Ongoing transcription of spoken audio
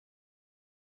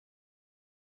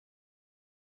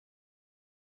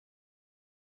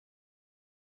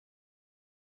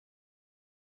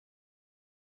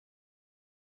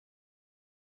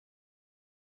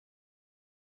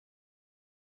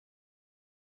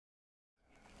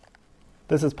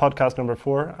This is podcast number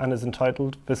 4 and is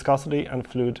entitled Viscosity and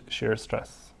Fluid Shear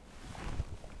Stress.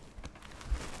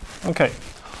 Okay,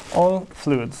 all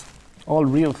fluids, all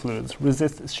real fluids,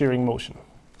 resist shearing motion.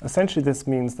 Essentially this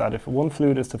means that if one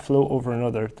fluid is to flow over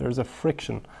another, there's a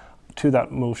friction to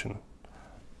that motion.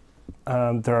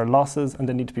 There are losses and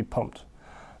they need to be pumped.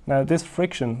 Now this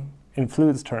friction in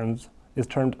fluids terms is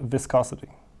termed viscosity.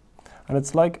 And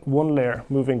it's like one layer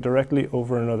moving directly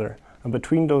over another, and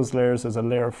between those layers is a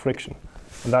layer of friction,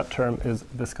 and that term is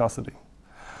viscosity.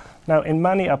 Now in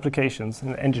many applications,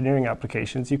 in engineering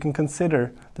applications, you can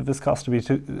consider the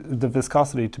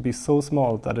viscosity to be so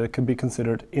small that it can be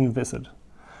considered inviscid.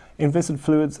 Inviscid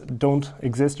fluids don't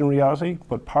exist in reality,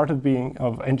 but part of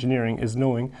engineering is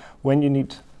knowing when you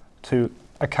need to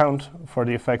account for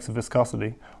the effects of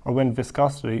viscosity, or when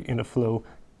viscosity in a flow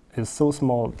is so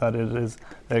small that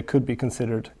it could be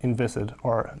considered inviscid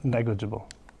or negligible.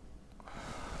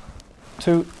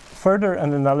 To further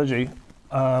an analogy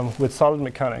with solid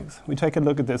mechanics, we take a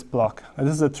look at this block. Now,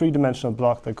 this is a three-dimensional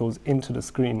block that goes into the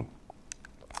screen.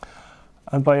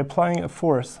 And by applying a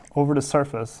force over the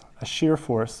surface, a shear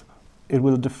force, it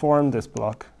will deform this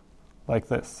block like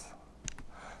this.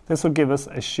 This will give us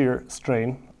a shear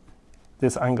strain,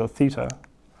 this angle theta.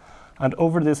 And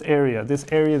over this area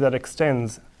that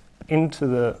extends into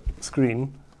the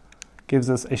screen, gives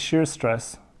us a shear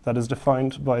stress that is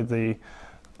defined by the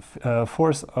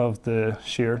force of the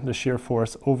shear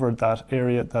force over that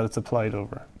area that it's applied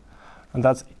over. And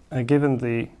that's given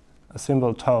the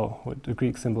symbol tau, with the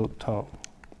Greek symbol tau.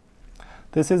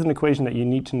 This is an equation that you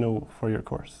need to know for your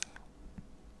course.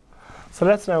 So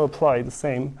let's now apply the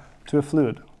same to a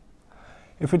fluid.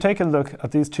 If we take a look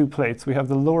at these two plates, we have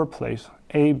the lower plate,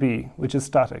 AB, which is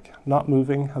static, not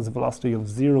moving, has a velocity of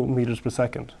 0 meters per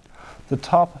second. The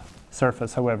top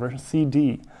surface, however,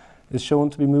 CD, is shown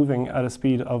to be moving at a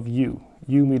speed of u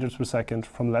meters per second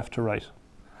from left to right.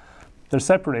 They're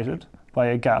separated by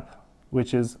a gap,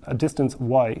 which is a distance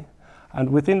y,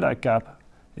 and within that gap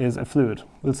is a fluid,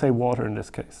 we'll say water in this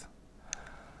case.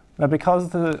 Now because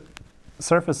the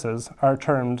surfaces are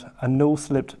termed a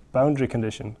no-slipped boundary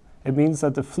condition, it means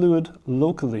that the fluid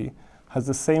locally has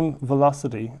the same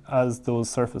velocity as those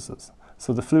surfaces.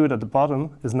 So the fluid at the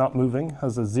bottom is not moving,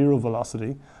 has a 0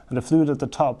 velocity, and the fluid at the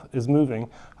top is moving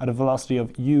at a velocity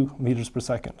of u meters per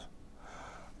second.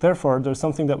 Therefore, there's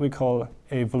something that we call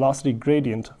a velocity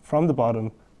gradient from the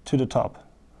bottom to the top.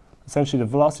 Essentially, the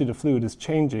velocity of the fluid is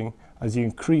changing as you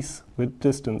increase with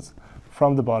distance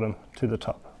from the bottom to the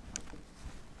top.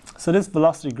 So this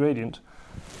velocity gradient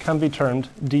can be termed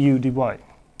du dy.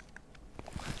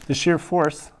 The shear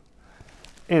force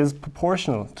is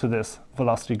proportional to this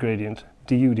velocity gradient,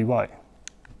 du dy.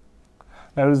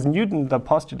 Now it was Newton that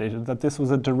postulated that this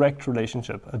was a direct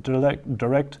relationship, a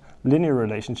direct linear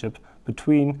relationship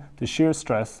between the shear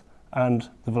stress and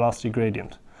the velocity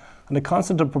gradient. And the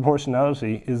constant of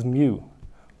proportionality is mu,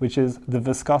 which is the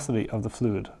viscosity of the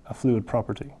fluid, a fluid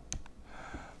property.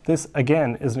 This,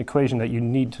 again, is an equation that you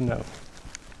need to know.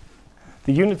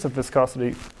 The units of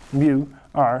viscosity, mu,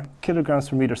 are kilograms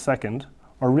per meter second,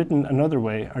 or written another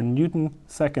way are Newton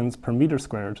seconds per meter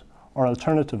squared, or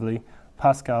alternatively,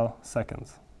 Pascal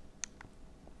seconds.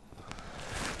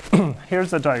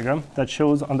 Here's a diagram that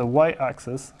shows on the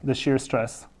y-axis the shear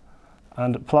stress,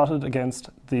 and plotted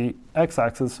against the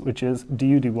x-axis, which is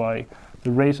du dy,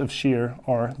 the rate of shear,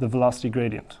 or the velocity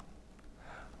gradient.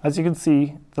 As you can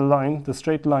see, the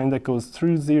straight line that goes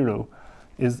through 0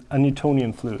 is a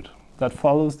Newtonian fluid that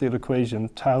follows the equation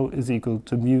tau is equal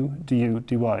to mu du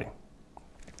dy.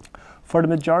 For the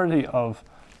majority of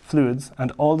fluids,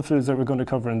 and all the fluids that we're going to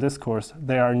cover in this course,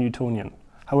 they are Newtonian.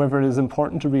 However, it is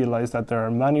important to realize that there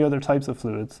are many other types of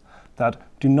fluids that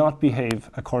do not behave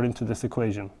according to this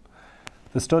equation.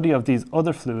 The study of these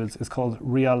other fluids is called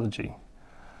rheology.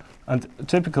 And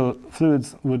typical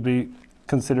fluids would be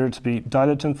considered to be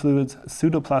dilatant fluids,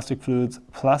 pseudoplastic fluids,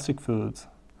 plastic fluids.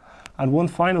 And one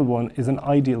final one is an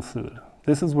ideal fluid.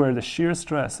 This is where the shear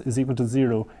stress is equal to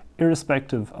 0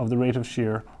 irrespective of the rate of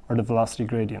shear or the velocity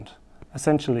gradient.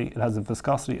 Essentially, it has a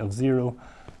viscosity of 0,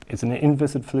 it's an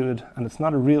inviscid fluid, and it's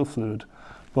not a real fluid,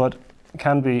 but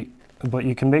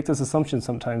you can make this assumption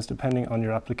sometimes depending on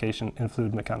your application in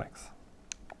fluid mechanics.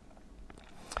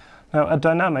 Now, a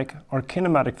dynamic or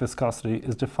kinematic viscosity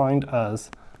is defined as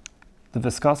the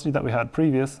viscosity that we had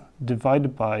previous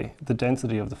divided by the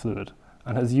density of the fluid,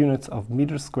 and has units of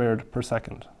meters squared per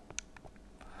second.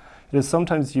 It is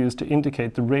sometimes used to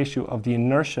indicate the ratio of the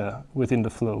inertia within the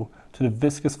flow to the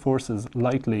viscous forces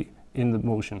likely in the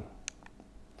motion.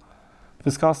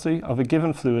 Viscosity of a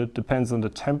given fluid depends on the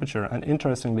temperature and,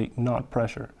 interestingly, not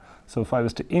pressure. So if I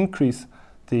was to increase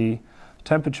the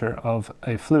temperature of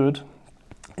a fluid,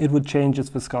 it would change its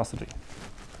viscosity.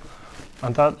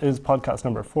 And that is podcast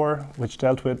number 4, which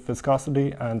dealt with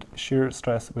viscosity and shear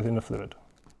stress within a fluid.